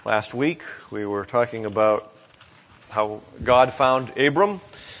Last week, we were talking about how God found Abram,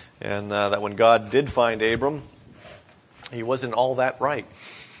 and that when God did find Abram, he wasn't all that right.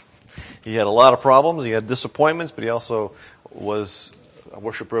 He had a lot of problems, he had disappointments, but he also was a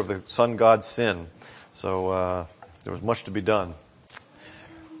worshiper of the sun god Sin. So there was much to be done.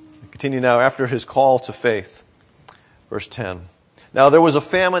 We continue now after his call to faith. Verse 10. Now there was a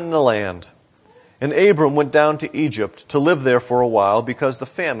famine in the land, and Abram went down to Egypt to live there for a while because the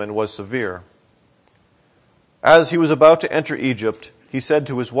famine was severe. As he was about to enter Egypt, he said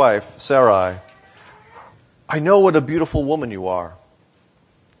to his wife, Sarai, I know what a beautiful woman you are.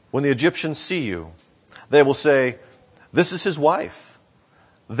 When the Egyptians see you, they will say, this is his wife.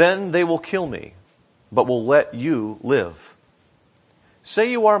 Then they will kill me, but will let you live. Say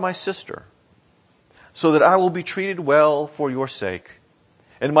you are my sister, so that I will be treated well for your sake,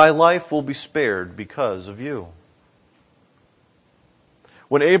 and my life will be spared because of you.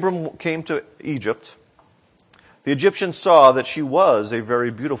 When Abram came to Egypt, the Egyptians saw that she was a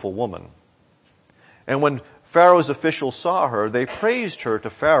very beautiful woman. And when Pharaoh's officials saw her, they praised her to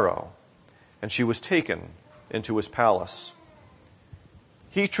Pharaoh, and she was taken into his palace.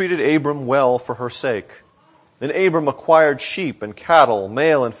 He treated Abram well for her sake. Then Abram acquired sheep and cattle,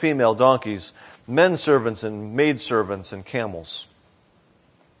 male and female donkeys, men servants and maidservants and camels.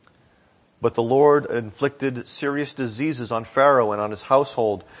 But the Lord inflicted serious diseases on Pharaoh and on his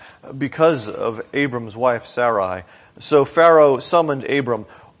household because of Abram's wife Sarai. So Pharaoh summoned Abram.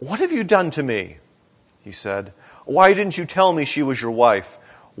 What have you done to me? He said. Why didn't you tell me she was your wife?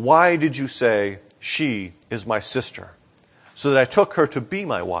 Why did you say, she is my sister, so that I took her to be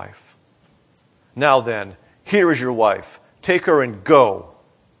my wife? Now then, here is your wife. Take her and go.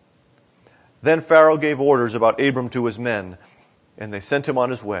 Then Pharaoh gave orders about Abram to his men, and they sent him on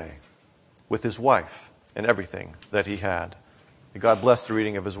his way with his wife and everything that he had. May God bless the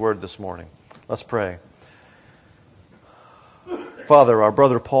reading of his word this morning. Let's pray. Father, our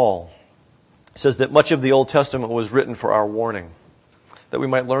brother Paul says that much of the Old Testament was written for our warning, that we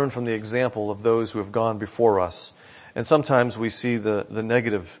might learn from the example of those who have gone before us. And sometimes we see the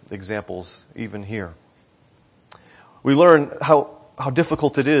negative examples even here. We learn how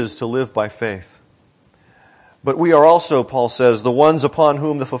difficult it is to live by faith. But we are also, Paul says, the ones upon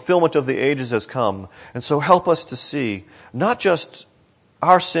whom the fulfillment of the ages has come. And so help us to see not just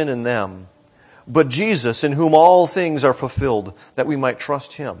our sin in them, but Jesus in whom all things are fulfilled, that we might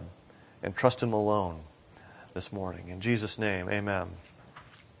trust him and trust him alone this morning. In Jesus' name, amen.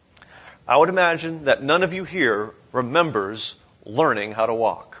 I would imagine that none of you here remembers learning how to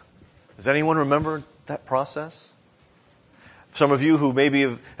walk. Does anyone remember that process? Some of you who maybe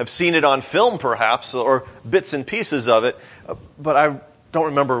have seen it on film perhaps, or bits and pieces of it, but I don't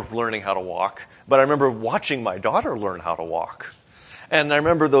remember learning how to walk. But I remember watching my daughter learn how to walk. And I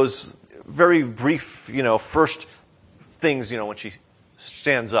remember those very brief, first things, when she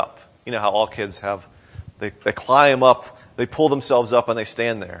stands up. You know how all kids have, they climb up, they pull themselves up and they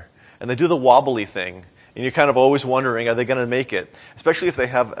stand there. And they do the wobbly thing. And you're kind of always wondering, are they going to make it? Especially if they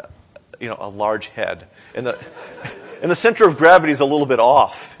have, a large head. And the center of gravity is a little bit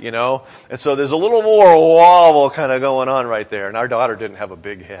off, And so there's a little more wobble kind of going on right there. And our daughter didn't have a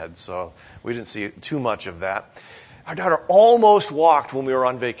big head, so we didn't see too much of that. Our daughter almost walked when we were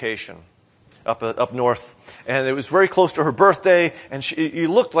on vacation up north. And it was very close to her birthday. And you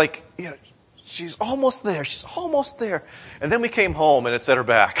looked like, she's almost there. She's almost there. And then we came home and it set her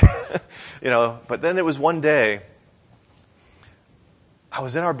back. But then it was one day, I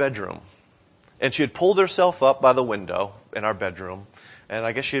was in our bedroom. And she had pulled herself up by the window in our bedroom. And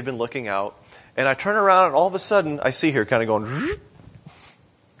I guess she had been looking out. And I turn around and all of a sudden I see her kind of going,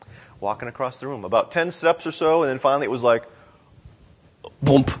 walking across the room. About 10 steps or so. And then finally it was like,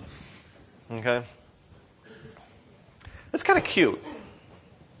 boom. Okay? It's kind of cute.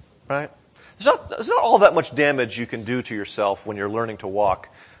 Right? There's not all that much damage you can do to yourself when you're learning to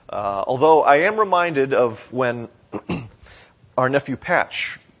walk. Although I am reminded of when our nephew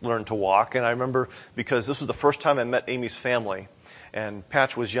Patch learned to walk. And I remember because this was the first time I met Amy's family. And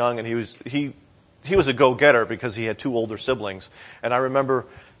Patch was young and he was a go-getter because he had two older siblings. And I remember,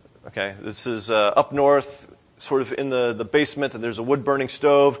 this is up north, sort of in the basement, and there's a wood-burning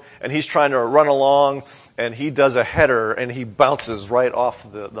stove. And he's trying to run along and he does a header and he bounces right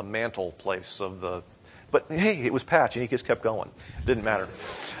off the mantle place of the... But hey, it was Patch and he just kept going. It didn't matter.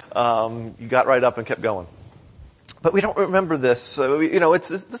 He got right up and kept going. But we don't remember this.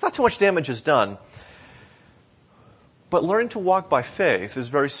 It's not too much damage is done. But learning to walk by faith is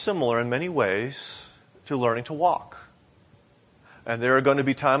very similar in many ways to learning to walk. And there are going to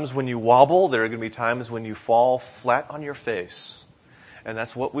be times when you wobble. There are going to be times when you fall flat on your face. And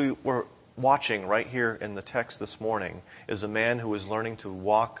that's what we were watching right here in the text this morning, is a man who is learning to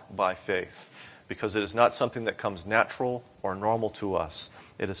walk by faith. Because it is not something that comes natural or normal to us.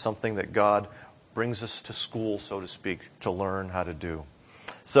 It is something that God brings us to school, so to speak, to learn how to do.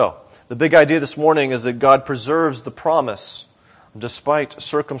 So, the big idea this morning is that God preserves the promise despite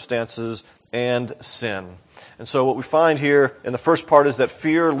circumstances and sin. And so what we find here in the first part is that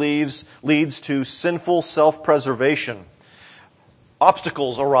fear leads to sinful self-preservation.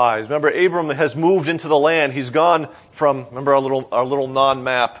 Obstacles arise. Remember, Abram has moved into the land. He's gone from, remember our little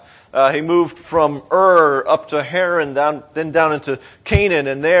non-map. He moved from Ur up to Haran, then down into Canaan,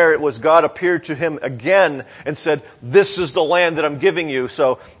 and there it was God appeared to him again and said, "This is the land that I'm giving you."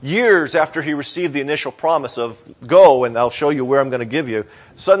 So years after he received the initial promise of, "Go and I'll show you where I'm going to give you,"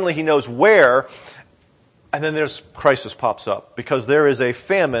 suddenly he knows where, and then there's crisis pops up because there is a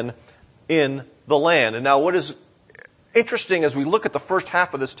famine in the land. And now what is interesting as we look at the first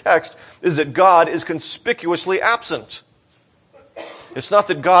half of this text is that God is conspicuously absent. It's not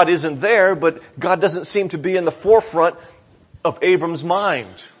that God isn't there, but God doesn't seem to be in the forefront of Abram's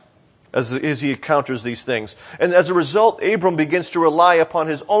mind as he encounters these things. And as a result, Abram begins to rely upon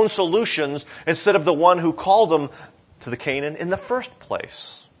his own solutions instead of the one who called him to the Canaan in the first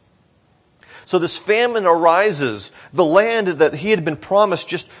place. So this famine arises. The land that he had been promised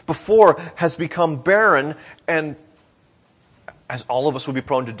just before has become barren, and as all of us would be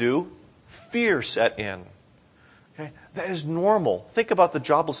prone to do, fear set in. Okay? That is normal. Think about the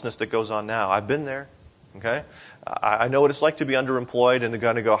joblessness that goes on now. I've been there. Okay? I know what it's like to be underemployed and to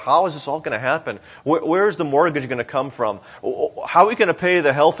kind of go, how is this all going to happen? Where is the mortgage going to come from? How are we going to pay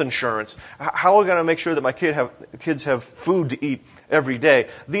the health insurance? How are we going to make sure that my kids have food to eat every day?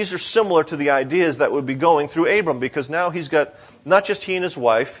 These are similar to the ideas that would be going through Abram, because now he's got not just he and his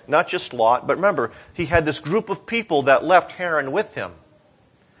wife, not just Lot, but remember, he had this group of people that left Haran with him.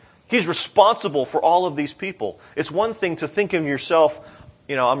 He's responsible for all of these people. It's one thing to think of yourself,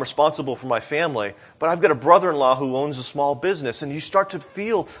 I'm responsible for my family, but I've got a brother-in-law who owns a small business, and you start to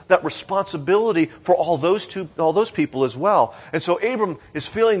feel that responsibility for all those people as well. And so Abram is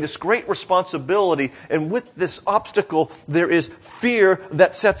feeling this great responsibility, and with this obstacle, there is fear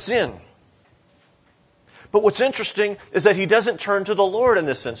that sets in. But what's interesting is that he doesn't turn to the Lord in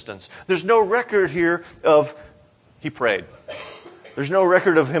this instance. There's no record here of he prayed. There's no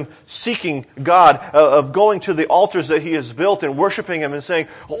record of him seeking God, of going to the altars that he has built and worshiping him and saying,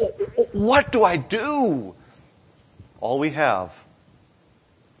 what do I do? All we have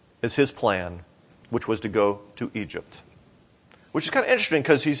is his plan, which was to go to Egypt. Which is kind of interesting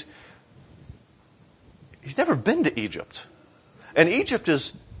because he's never been to Egypt. And Egypt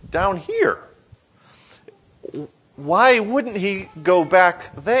is down here. Why wouldn't he go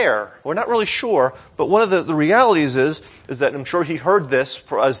back there? We're not really sure, but one of the realities is that I'm sure he heard this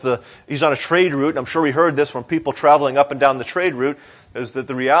he's on a trade route, and I'm sure he heard this from people traveling up and down the trade route, is that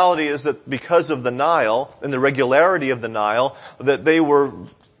the reality is that because of the Nile and the regularity of the Nile, that they were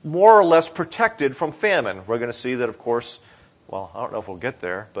more or less protected from famine. We're going to see that, of course, I don't know if we'll get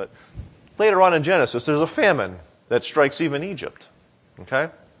there, but later on in Genesis, there's a famine that strikes even Egypt. Okay?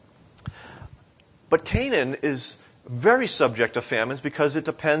 But Canaan is very subject to famines because it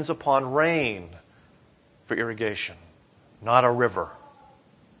depends upon rain for irrigation, not a river.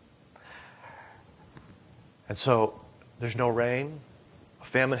 And so there's no rain. A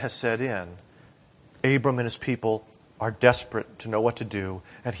famine has set in. Abram and his people are desperate to know what to do,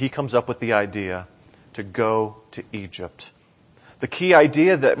 and he comes up with the idea to go to Egypt. The key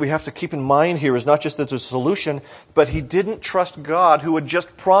idea that we have to keep in mind here is not just that there's a solution, but he didn't trust God who had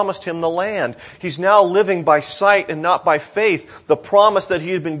just promised him the land. He's now living by sight and not by faith. The promise that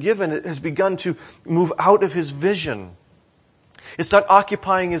he had been given has begun to move out of his vision. It's not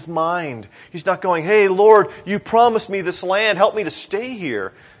occupying his mind. He's not going, hey, Lord, you promised me this land. Help me to stay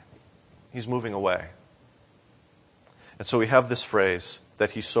here. He's moving away. And so we have this phrase that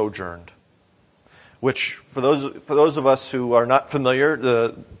he sojourned. Which, for those of us who are not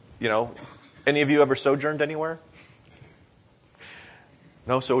familiar, any of you ever sojourned anywhere?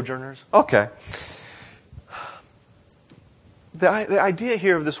 No sojourners? Okay. The idea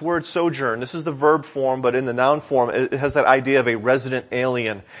here of this word sojourn, this is the verb form, but in the noun form, it has that idea of a resident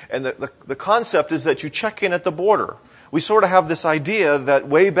alien. And the concept is that you check in at the border. We sort of have this idea that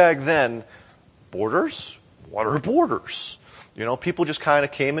way back then, borders? What are borders? People just kind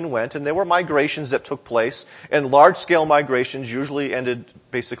of came and went, and there were migrations that took place, and large-scale migrations usually ended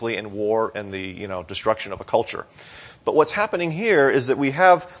basically in war and the, destruction of a culture. But what's happening here is that we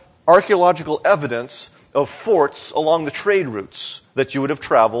have archaeological evidence of forts along the trade routes that you would have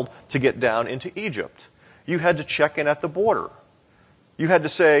traveled to get down into Egypt. You had to check in at the border. You had to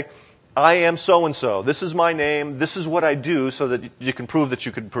say, I am so-and-so. This is my name. This is what I do, so that you can prove that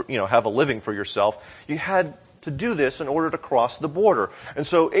you could, have a living for yourself. You had to do this in order to cross the border. And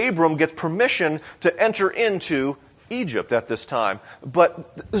so Abram gets permission to enter into Egypt at this time.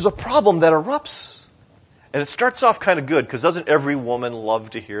 But there's a problem that erupts. And it starts off kind of good, because doesn't every woman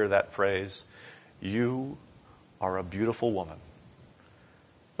love to hear that phrase? You are a beautiful woman.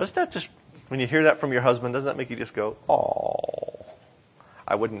 Doesn't that just, when you hear that from your husband, doesn't that make you just go, oh?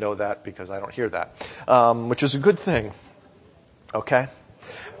 I wouldn't know that because I don't hear that, which is a good thing. Okay?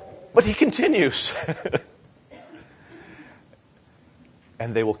 But he continues.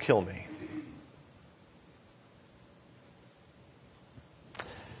 And they will kill me.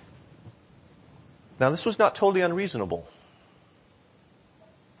 Now, this was not totally unreasonable.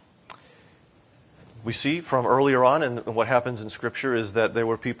 We see from earlier on, and what happens in Scripture is that there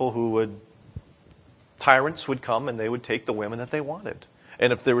were people tyrants would come and they would take the women that they wanted.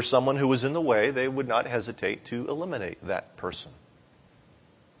 And if there was someone who was in the way, they would not hesitate to eliminate that person.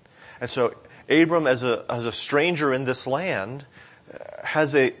 And so Abram, as a stranger in this land,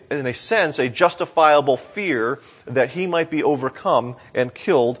 has in a sense, a justifiable fear that he might be overcome and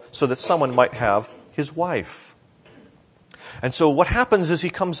killed so that someone might have his wife. And so what happens is he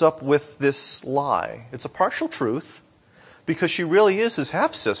comes up with this lie. It's a partial truth, because she really is his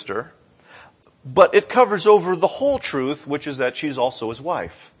half-sister, but it covers over the whole truth, which is that she's also his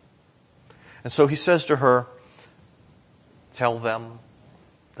wife. And so he says to her, tell them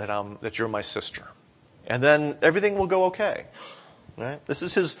that you're my sister. And then everything will go okay. Right? This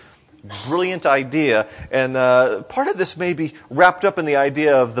is his brilliant idea. And part of this may be wrapped up in the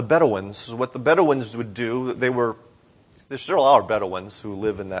idea of the Bedouins. What the Bedouins would do, there's still a lot of Bedouins who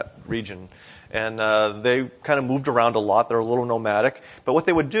live in that region. And they kind of moved around a lot. They're a little nomadic. But what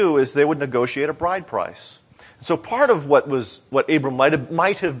they would do is they would negotiate a bride price. So part of what Abram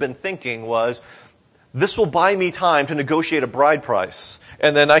might have been thinking was, this will buy me time to negotiate a bride price.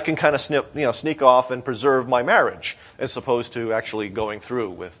 And then I can kind of sneak off and preserve my marriage, as opposed to actually going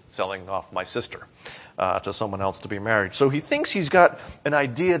through with selling off my sister to someone else to be married. So he thinks he's got an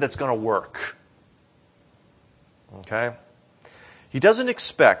idea that's going to work. Okay? He doesn't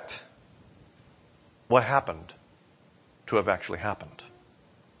expect what happened to have actually happened.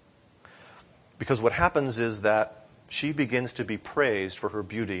 Because what happens is that she begins to be praised for her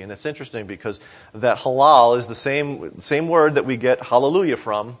beauty. And it's interesting because that halal is the same word that we get hallelujah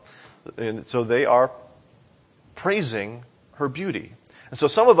from. And so they are praising her beauty. And so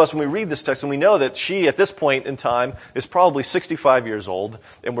some of us, when we read this text, and we know that she, at this point in time, is probably 65 years old,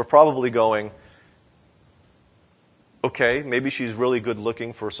 and we're probably going, okay, maybe she's really good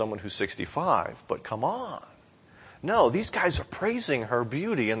looking for someone who's 65, but come on. No, these guys are praising her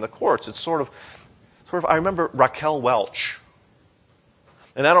beauty in the courts. It's sort of, I remember Raquel Welch.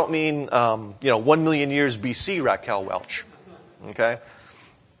 And I don't mean, 1 million years BC Raquel Welch. Okay?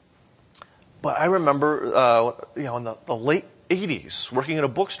 But I remember, in the late 80s, working in a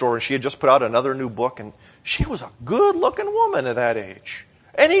bookstore, and she had just put out another new book, and she was a good-looking woman at that age.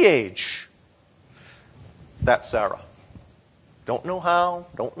 Any age. That's Sarah. Don't know how,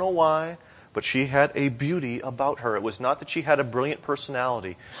 don't know why, but she had a beauty about her. It was not that she had a brilliant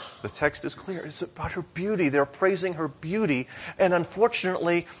personality. The text is clear. It's about her beauty. They're praising her beauty. And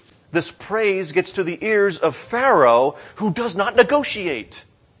unfortunately, this praise gets to the ears of Pharaoh, who does not negotiate.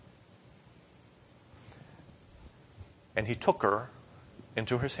 And he took her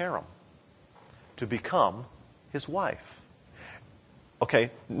into his harem to become his wife.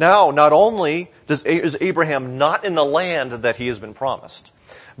 Okay, now not only is Abraham not in the land that he has been promised,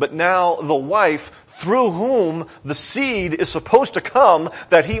 but now the wife through whom the seed is supposed to come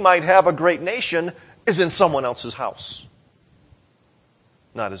that he might have a great nation is in someone else's house,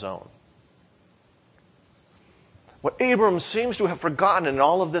 not his own. What Abram seems to have forgotten in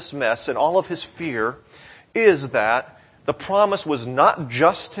all of this mess and all of his fear is that the promise was not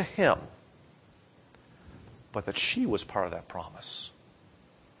just to him, but that she was part of that promise.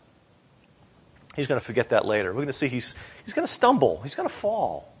 He's going to forget that later. We're going to see he's going to stumble. He's going to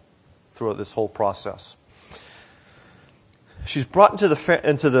fall throughout this whole process. She's brought into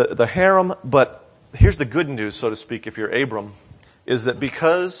the harem, but here's the good news, so to speak, if you're Abram, is that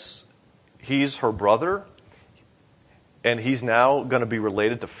because he's her brother and he's now going to be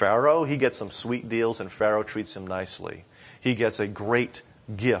related to Pharaoh, he gets some sweet deals and Pharaoh treats him nicely. He gets a great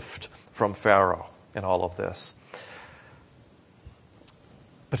gift from Pharaoh in all of this.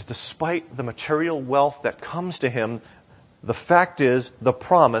 But despite the material wealth that comes to him, the fact is the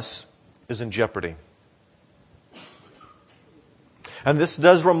promise is in jeopardy. And this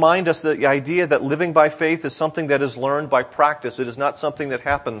does remind us that the idea that living by faith is something that is learned by practice. It is not something that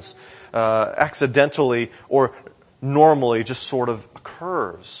happens accidentally or normally, just sort of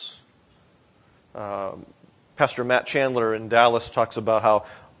occurs. Pastor Matt Chandler in Dallas talks about how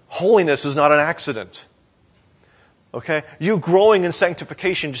holiness is not an accident. Okay? You growing in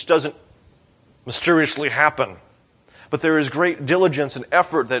sanctification just doesn't mysteriously happen. But there is great diligence and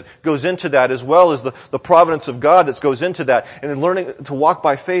effort that goes into that, as well as the providence of God that goes into that. And in learning to walk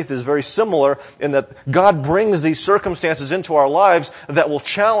by faith is very similar in that God brings these circumstances into our lives that will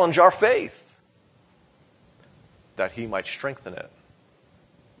challenge our faith, that He might strengthen it.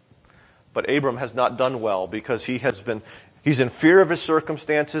 But Abram has not done well because he's in fear of his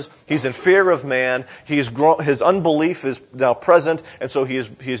circumstances. He's in fear of man. His unbelief is now present, and so he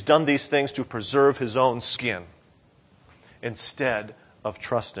has done these things to preserve his own skin instead of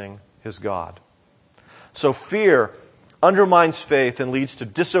trusting his God. So fear undermines faith and leads to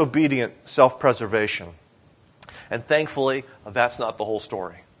disobedient self-preservation. And thankfully, that's not the whole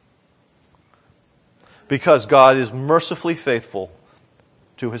story. Because God is mercifully faithful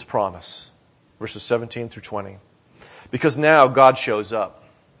to His promise. Verses 17 through 20. Because now God shows up.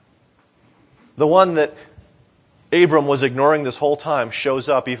 The one that Abram was ignoring this whole time shows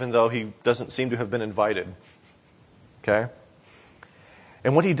up even though he doesn't seem to have been invited. Okay?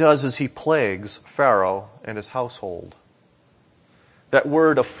 And what he does is he plagues Pharaoh and his household. That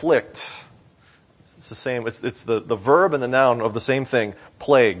word afflict, it's the same, it's the verb and the noun of the same thing,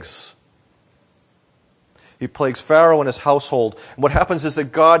 plagues. He plagues Pharaoh and his household. And what happens is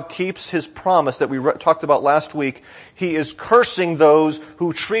that God keeps His promise that we talked about last week. He is cursing those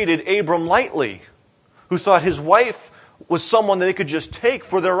who treated Abram lightly, who thought his wife was someone that they could just take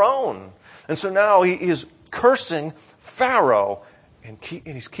for their own. And so now he is cursing Pharaoh, and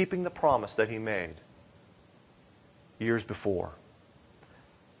he's keeping the promise that he made years before.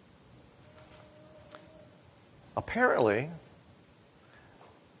 Apparently,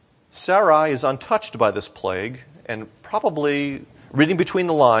 Sarai is untouched by this plague, and probably, reading between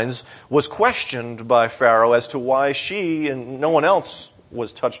the lines, was questioned by Pharaoh as to why she and no one else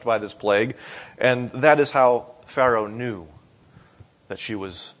was touched by this plague. And that is how Pharaoh knew that she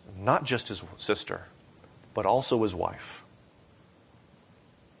was not just his sister, but also his wife.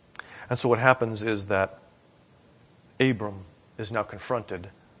 And so what happens is that Abram is now confronted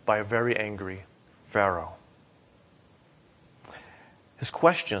by a very angry Pharaoh. His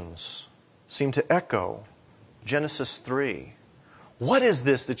questions seem to echo Genesis 3. What is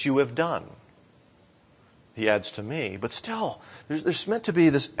this that you have done? He adds to me. But still, there's meant to be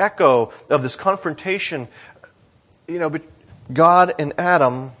this echo of this confrontation. God and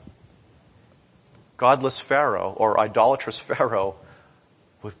Adam, godless Pharaoh, or idolatrous Pharaoh,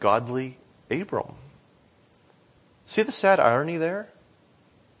 with godly Abram. See the sad irony there?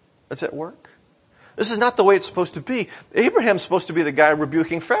 That's at work. This is not the way it's supposed to be. Abraham's supposed to be the guy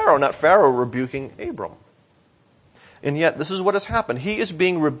rebuking Pharaoh, not Pharaoh rebuking Abram. And yet, this is what has happened. He is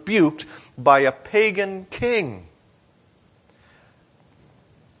being rebuked by a pagan king.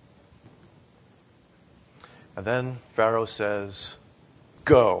 And then Pharaoh says,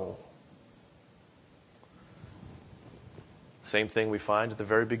 "Go." Same thing we find at the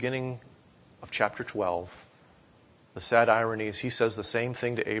very beginning of chapter 12. The sad irony is he says the same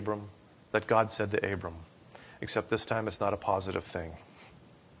thing to Abram that God said to Abram, except this time it's not a positive thing.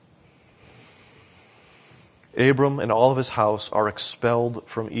 Abram and all of his house are expelled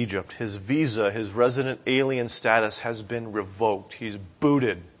from Egypt. His visa, his resident alien status has been revoked. He's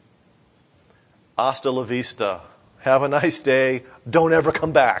booted. Hasta la vista. Have a nice day. Don't ever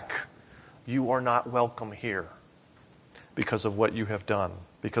come back. You are not welcome here because of what you have done,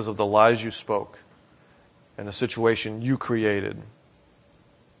 because of the lies you spoke and the situation you created.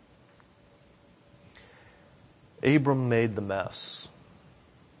 Abram made the mess.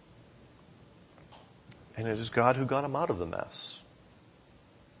 And it is God who got him out of the mess.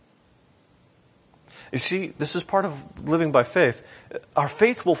 You see, this is part of living by faith. Our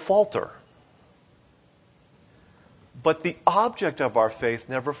faith will falter. But the object of our faith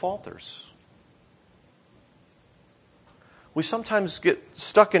never falters. We sometimes get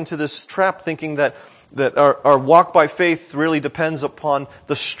stuck into this trap thinking that our walk by faith really depends upon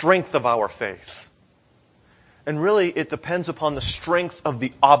the strength of our faith. And really, it depends upon the strength of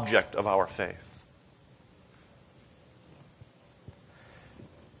the object of our faith.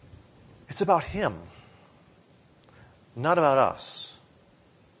 It's about Him, not about us.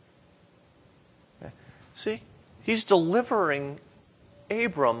 Okay? See, He's delivering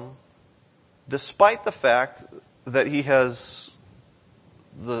Abram despite the fact that he has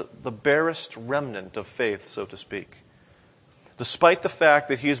the barest remnant of faith, so to speak. Despite the fact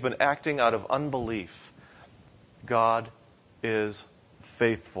that he has been acting out of unbelief, God is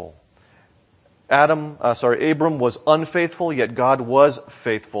faithful. Abram was unfaithful, yet God was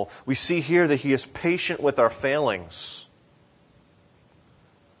faithful. We see here that he is patient with our failings.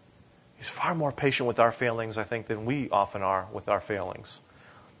 He's far more patient with our failings, I think, than we often are with our failings,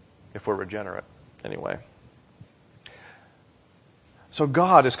 if we're regenerate, anyway. So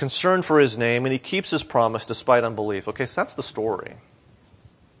God is concerned for his name, and he keeps his promise despite unbelief. Okay, so that's the story.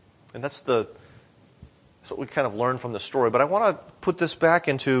 And that's what we kind of learn from the story. But I want to put this back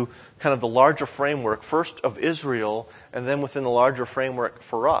into kind of the larger framework, first of Israel, and then within the larger framework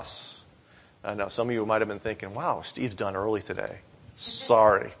for us. Now, some of you might have been thinking, wow, Steve's done early today.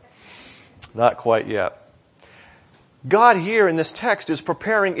 Sorry. Not quite yet. God here in this text is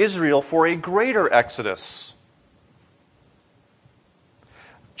preparing Israel for a greater exodus.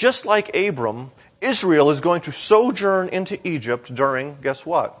 Just like Abram, Israel is going to sojourn into Egypt during, guess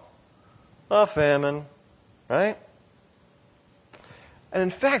what? A famine. Right? And in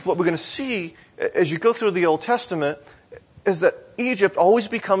fact, what we're going to see as you go through the Old Testament is that Egypt always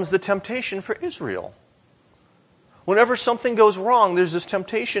becomes the temptation for Israel. Whenever something goes wrong, there's this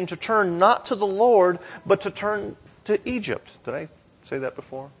temptation to turn not to the Lord, but to turn to Egypt. Did I say that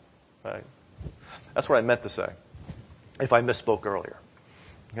before? Right. That's what I meant to say, if I misspoke earlier.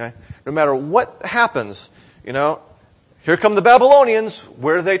 Okay? No matter what happens, here come the Babylonians.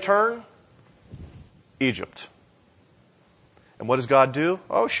 Where do they turn? Egypt. And what does God do?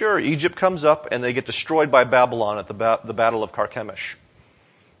 Oh, sure, Egypt comes up and they get destroyed by Babylon at the Battle of Carchemish,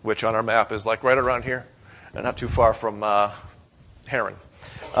 which on our map is like right around here and not too far from Haran.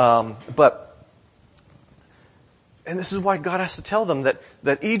 And this is why God has to tell them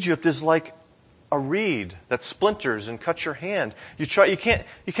that Egypt is like a reed that splinters and cuts your hand. You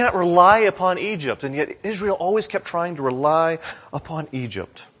cannot rely upon Egypt, and yet Israel always kept trying to rely upon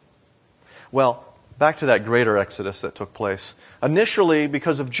Egypt. Well, back to that greater exodus that took place. Initially,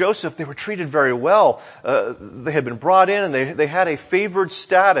 because of Joseph, they were treated very well. They had been brought in and they had a favored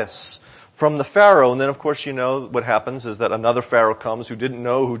status from the Pharaoh. And then, of course, what happens is that another Pharaoh comes who didn't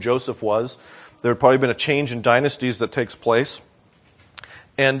know who Joseph was. There had probably been a change in dynasties that takes place.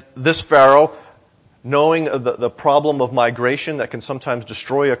 And this Pharaoh, knowing the problem of migration that can sometimes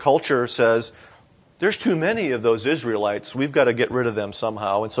destroy a culture, says, there's too many of those Israelites. We've got to get rid of them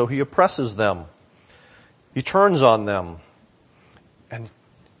somehow. And so he oppresses them. He turns on them. And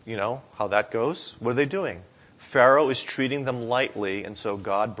you know how that goes? What are they doing? Pharaoh is treating them lightly, and so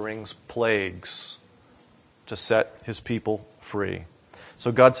God brings plagues to set his people free.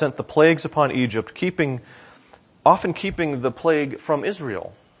 So God sent the plagues upon Egypt, often keeping the plague from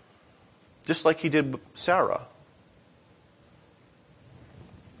Israel, just like he did with Sarah.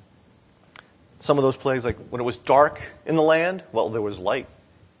 Some of those plagues, like when it was dark in the land, well, there was light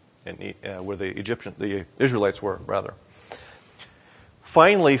where the Israelites were, rather.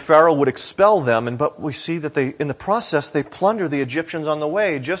 Finally, Pharaoh would expel them, but we see that in the process, they plunder the Egyptians on the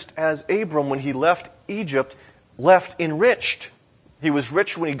way, just as Abram, when he left Egypt, left enriched. He was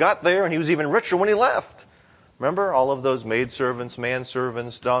rich when he got there, and he was even richer when he left. Remember all of those maidservants,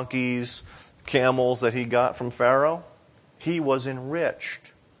 manservants, donkeys, camels that he got from Pharaoh? He was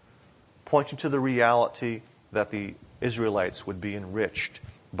enriched, pointing to the reality that the Israelites would be enriched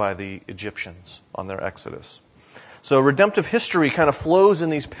by the Egyptians on their exodus. So redemptive history kind of flows in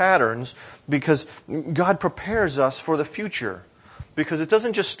these patterns because God prepares us for the future. Because it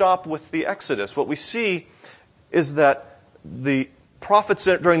doesn't just stop with the exodus. What we see is that the prophets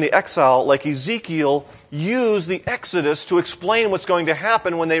during the exile, like Ezekiel, use the exodus to explain what's going to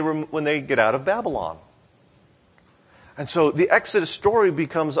happen when they get out of Babylon. And so the Exodus story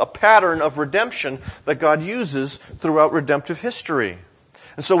becomes a pattern of redemption that God uses throughout redemptive history.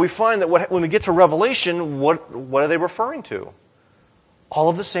 And so we find that when we get to Revelation, what are they referring to? All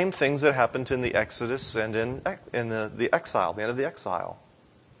of the same things that happened in the Exodus and in the exile, the end of the exile.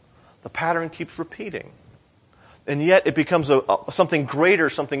 The pattern keeps repeating. And yet it becomes something greater,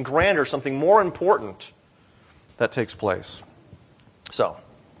 something grander, something more important that takes place. So,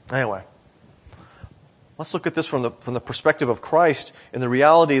 anyway, let's look at this from the perspective of Christ and the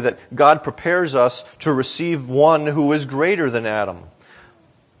reality that God prepares us to receive one who is greater than Abram.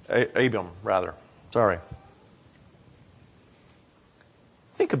 Sorry.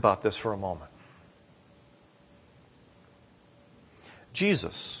 Think about this for a moment.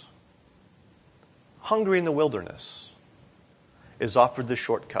 Jesus, hungry in the wilderness, is offered the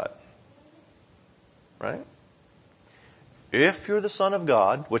shortcut. Right? If you're the Son of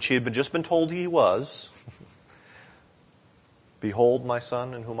God, which he had just been told he was, behold my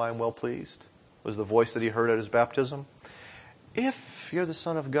Son in whom I am well pleased, was the voice that he heard at his baptism. if you're the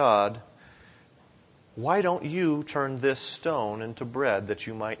Son of God, why don't you turn this stone into bread that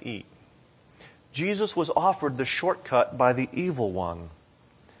you might eat? Jesus was offered the shortcut by the evil one.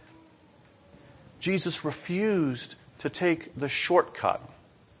 Jesus refused to take the shortcut.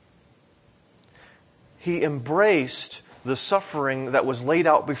 He embraced the suffering that was laid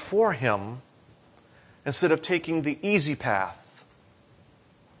out before him instead of taking the easy path.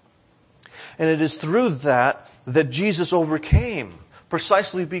 And it is through that Jesus overcame,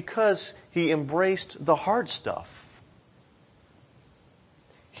 precisely because he embraced the hard stuff.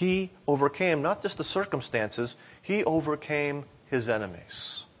 He overcame not just the circumstances, he overcame his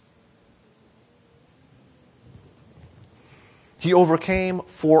enemies. He overcame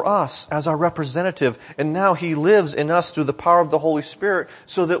for us as our representative, and now he lives in us through the power of the Holy Spirit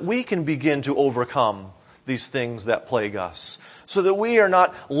so that we can begin to overcome these things that plague us. So that we are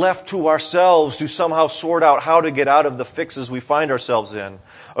not left to ourselves to somehow sort out how to get out of the fixes we find ourselves in,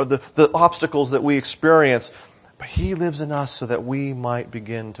 or the obstacles that we experience. But he lives in us so that we might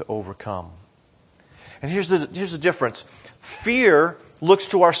begin to overcome. And here's the difference. Fear looks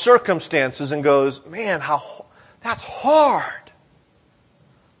to our circumstances and goes, man, that's hard.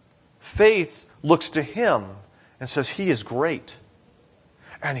 Faith looks to him and says, he is great.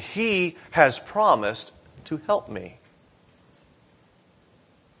 And he has promised to help me.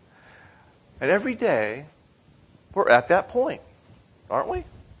 And every day, we're at that point, aren't we?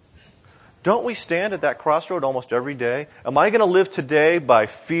 Don't we stand at that crossroad almost every day? Am I going to live today by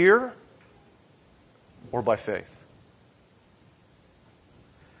fear or by faith?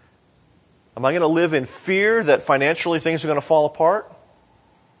 Am I going to live in fear that financially things are going to fall apart?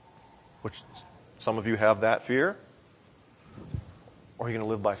 Which some of you have that fear. Or are you going to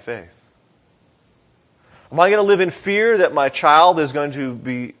live by faith? Am I going to live in fear that my child is going to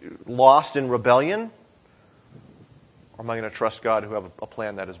be lost in rebellion? Or am I going to trust God who have a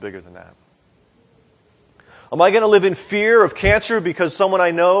plan that is bigger than that? Am I going to live in fear of cancer because someone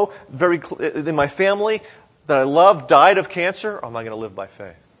I know in my family that I love died of cancer? Or am I going to live by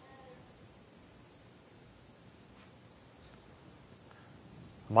faith?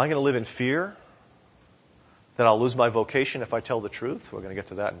 Am I going to live in fear that I'll lose my vocation if I tell the truth? We're going to get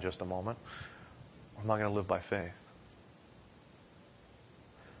to that in just a moment. Or am I going to live by faith?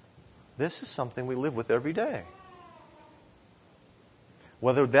 This is something we live with every day.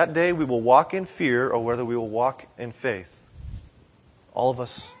 Whether that day we will walk in fear or whether we will walk in faith, all of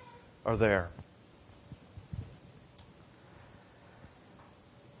us are there.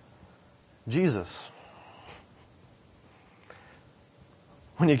 Jesus,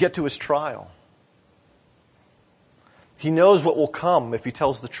 when you get to his trial, he knows what will come if he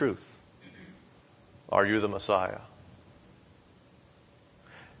tells the truth. Are you the Messiah?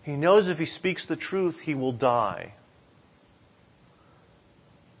 He knows if he speaks the truth, he will die.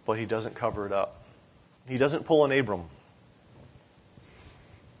 But he doesn't cover it up. He doesn't pull an Abram.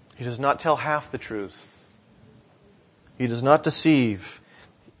 He does not tell half the truth. He does not deceive.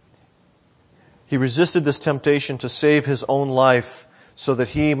 He resisted this temptation to save his own life so that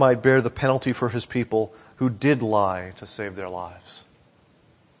he might bear the penalty for his people who did lie to save their lives,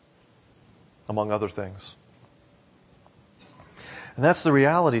 among other things. And that's the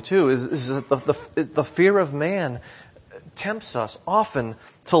reality, too, is that the fear of man tempts us often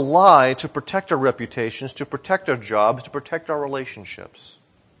to lie to protect our reputations, to protect our jobs, to protect our relationships.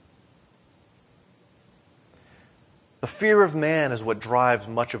 The fear of man is what drives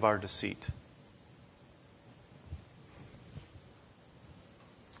much of our deceit.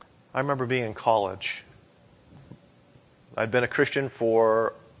 I remember being in college. I'd been a Christian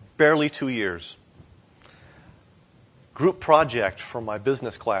for barely 2 years. Group project for my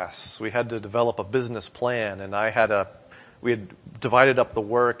business class. We had to develop a business plan, and we had divided up the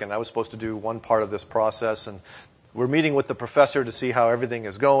work, and I was supposed to do one part of this process, and we're meeting with the professor to see how everything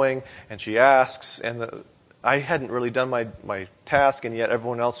is going, and she asks, and I hadn't really done my task, and yet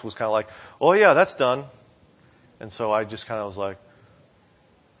everyone else was kind of like, oh yeah, that's done. And so I just kind of was like,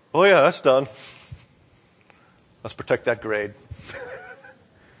 oh yeah, that's done. Let's protect that grade.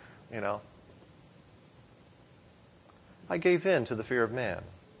 You know. I gave in to the fear of man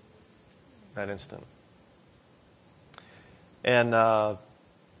that instant. And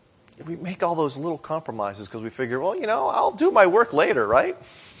we make all those little compromises because we figure, well, you know, I'll do my work later, right?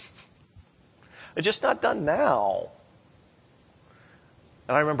 It's just not done now.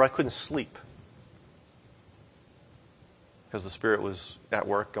 And I remember I couldn't sleep because the Spirit was at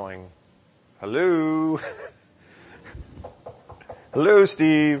work going, hello. Hello,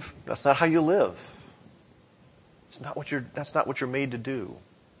 Steve. That's not how you live. That's not what you're made to do.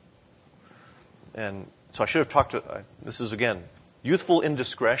 And So I should have talked to, this is again, youthful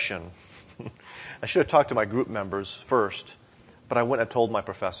indiscretion. I should have talked to my group members first, but I went and told my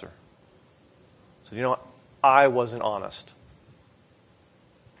professor. I said, you know what? I wasn't honest.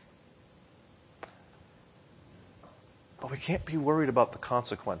 But we can't be worried about the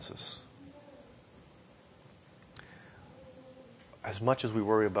consequences as much as we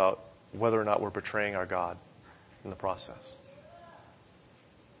worry about whether or not we're betraying our God in the process.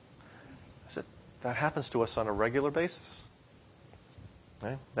 I said, that happens to us on a regular basis.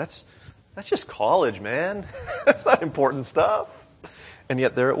 Right? That's just college, man. That's not important stuff. And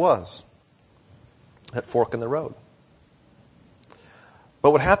yet there it was. That fork in the road.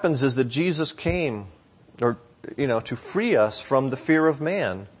 But what happens is that Jesus came, to free us from the fear of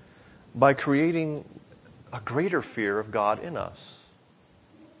man by creating a greater fear of God in us.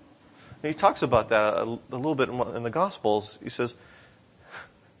 And he talks about that a little bit in the Gospels. He says,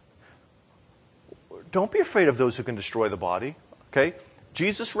 don't be afraid of those who can destroy the body. Okay?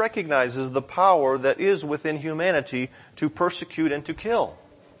 Jesus recognizes the power that is within humanity to persecute and to kill.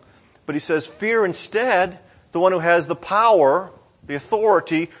 But he says, fear instead the one who has the power, the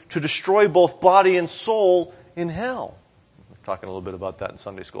authority to destroy both body and soul in hell. We're talking a little bit about that in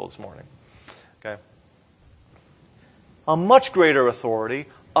Sunday school this morning. Okay? A much greater authority,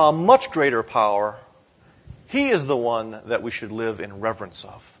 a much greater power. He is the one that we should live in reverence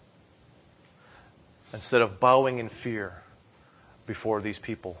of, instead of bowing in fear before these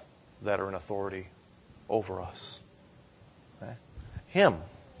people that are in authority over us. Okay? Him.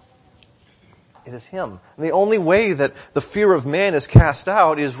 It is Him. And the only way that the fear of man is cast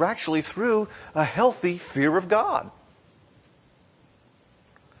out is actually through a healthy fear of God.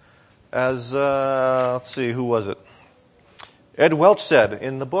 As, let's see, who was it? Ed Welch said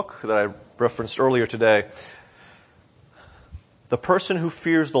in the book that I referenced earlier today, the person who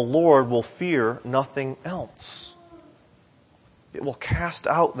fears the Lord will fear nothing else. It will cast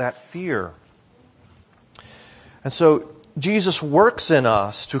out that fear. And so Jesus works in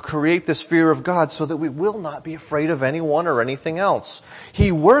us to create this fear of God so that we will not be afraid of anyone or anything else.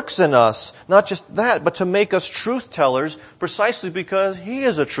 He works in us, not just that, but to make us truth tellers precisely because He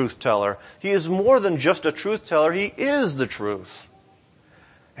is a truth teller. He is more than just a truth teller. He is the truth.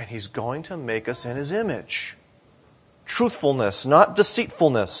 And He's going to make us in His image. Truthfulness, not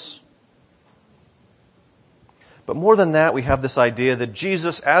deceitfulness. But more than that, we have this idea that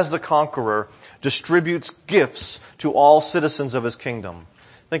Jesus, as the conqueror, distributes gifts to all citizens of His kingdom.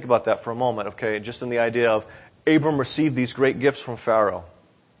 Think about that for a moment, okay? Just in the idea of Abram received these great gifts from Pharaoh.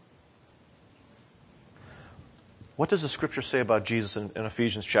 What does the Scripture say about Jesus in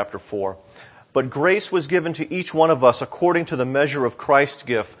Ephesians chapter 4? But grace was given to each one of us according to the measure of Christ's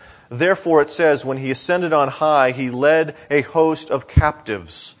gift. Therefore it says, when He ascended on high, He led a host of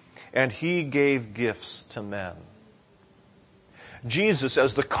captives, and He gave gifts to men. Jesus,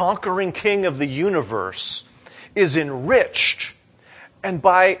 as the conquering King of the universe, is enriched and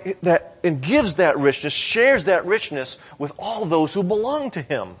gives that richness, shares that richness with all those who belong to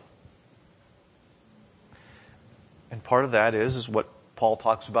Him. And part of that is what Paul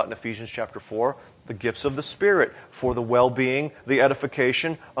talks about in Ephesians chapter 4, the gifts of the Spirit for the well-being, the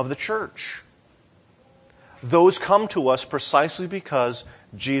edification of the church. Those come to us precisely because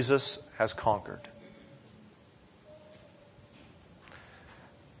Jesus has conquered.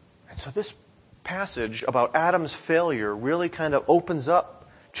 And so this passage about Adam's failure really kind of opens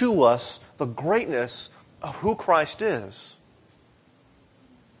up to us the greatness of who Christ is.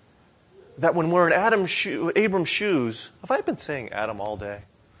 That when we're in Abram's shoes, have I been saying Adam all day?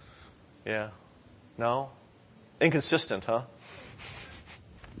 Yeah? No? Inconsistent, huh?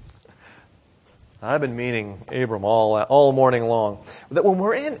 I've been meaning Abram all morning long. That when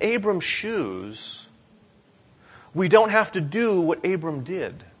we're in Abram's shoes, we don't have to do what Abram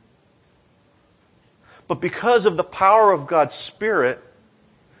did. But because of the power of God's Spirit,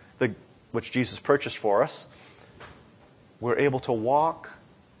 which Jesus purchased for us, we're able to walk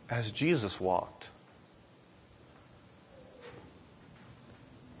as Jesus walked.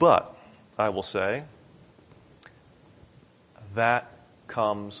 But, I will say, that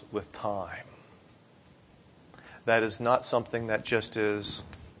comes with time. That is not something that just is...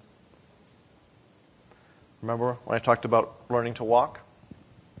 Remember when I talked about learning to walk?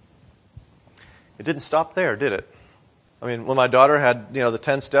 It didn't stop there, did it? I mean, when my daughter had, the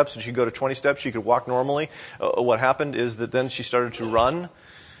 10 steps and she'd go to 20 steps, she could walk normally. What happened is that then she started to run.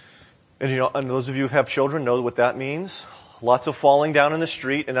 And, and those of you who have children know what that means. Lots of falling down in the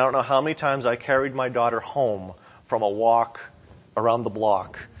street. And I don't know how many times I carried my daughter home from a walk around the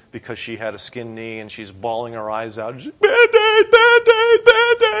block because she had a skinned knee and she's bawling her eyes out. Band-Aid, Band-Aid,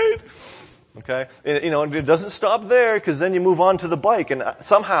 Band-Aid. Okay? And it doesn't stop there, because then you move on to the bike. And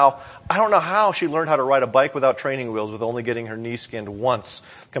somehow, I don't know how she learned how to ride a bike without training wheels, with only getting her knee skinned once,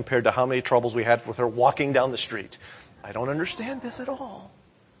 compared to how many troubles we had with her walking down the street. I don't understand this at all.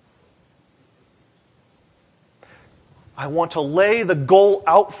 I want to lay the goal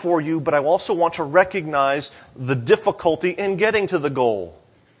out for you, but I also want to recognize the difficulty in getting to the goal.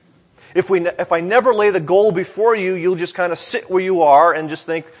 If I never lay the goal before you, you'll just kind of sit where you are and just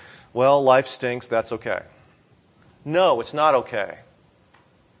think, well, life stinks, that's okay. No, it's not okay.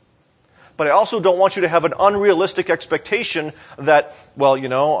 But I also don't want you to have an unrealistic expectation that, well,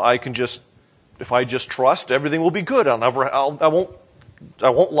 if I just trust, everything will be good. I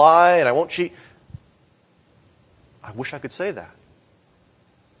won't lie and I won't cheat. I wish I could say that.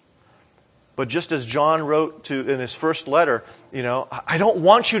 But just as John wrote in his first letter, I don't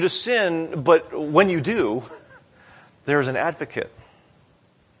want you to sin, but when you do, there is an advocate.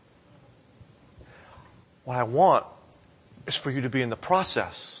 What I want is for you to be in the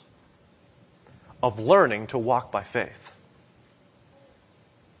process of learning to walk by faith.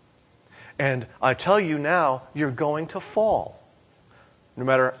 And I tell you now, you're going to fall. No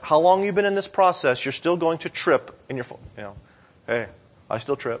matter how long you've been in this process, you're still going to trip in your, hey, I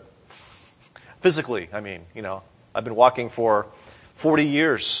still trip. Physically, I've been walking for 40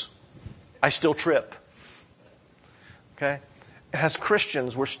 years. I still trip. Okay? As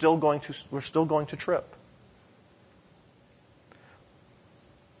Christians, we're still going to trip.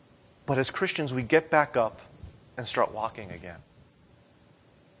 But as Christians, we get back up and start walking again.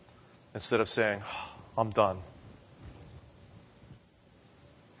 Instead of saying, I'm done.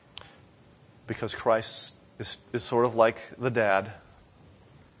 Because Christ is sort of like the dad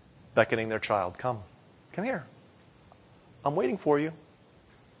beckoning their child. Come here. I'm waiting for you.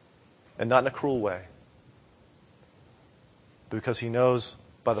 And not in a cruel way. Because he knows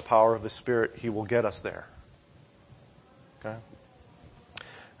by the power of his Spirit, he will get us there. Okay?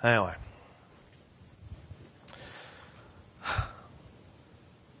 Anyway.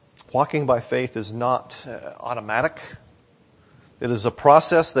 Walking by faith is not automatic. It is a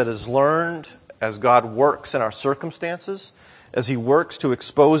process that is learned as God works in our circumstances, as He works to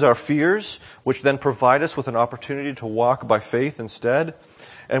expose our fears, which then provide us with an opportunity to walk by faith instead.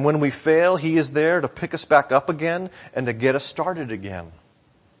 And when we fail, He is there to pick us back up again and to get us started again.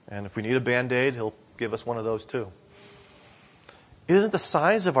 And if we need a Band-Aid, He'll give us one of those too. It isn't the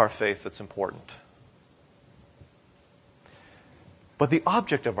size of our faith that's important, but the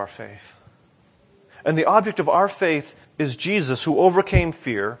object of our faith. And the object of our faith is Jesus, who overcame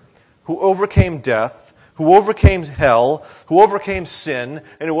fear, who overcame death, who overcame hell, who overcame sin,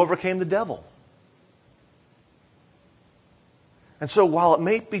 and who overcame the devil. And so while it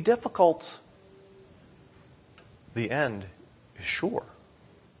may be difficult, the end is sure.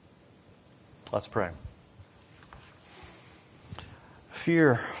 Let's pray.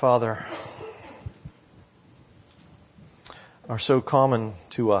 Fear, Father, are so common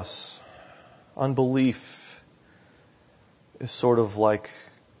to us. Unbelief is sort of like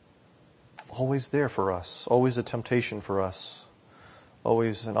always there for us, always a temptation for us,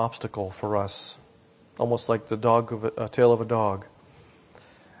 always an obstacle for us, almost like the tail of a dog.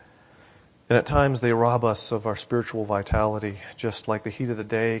 And at times they rob us of our spiritual vitality, just like the heat of the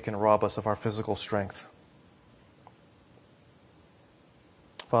day can rob us of our physical strength.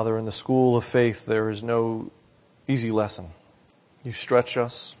 Father, in the school of faith, there is no easy lesson. You stretch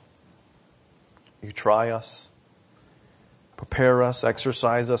us. You try us. Prepare us,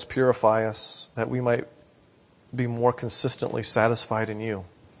 exercise us, purify us, that we might be more consistently satisfied in you.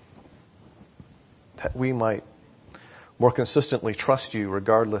 That we might more consistently trust you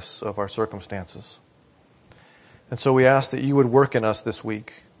regardless of our circumstances. And so we ask that you would work in us this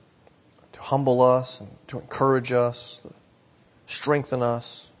week to humble us and to encourage us, strengthen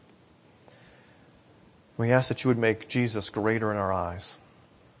us. We ask that you would make Jesus greater in our eyes.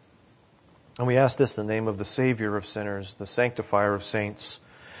 And we ask this in the name of the Savior of sinners, the sanctifier of saints,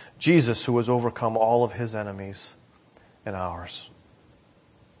 Jesus, who has overcome all of his enemies and ours.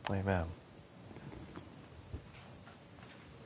 Amen.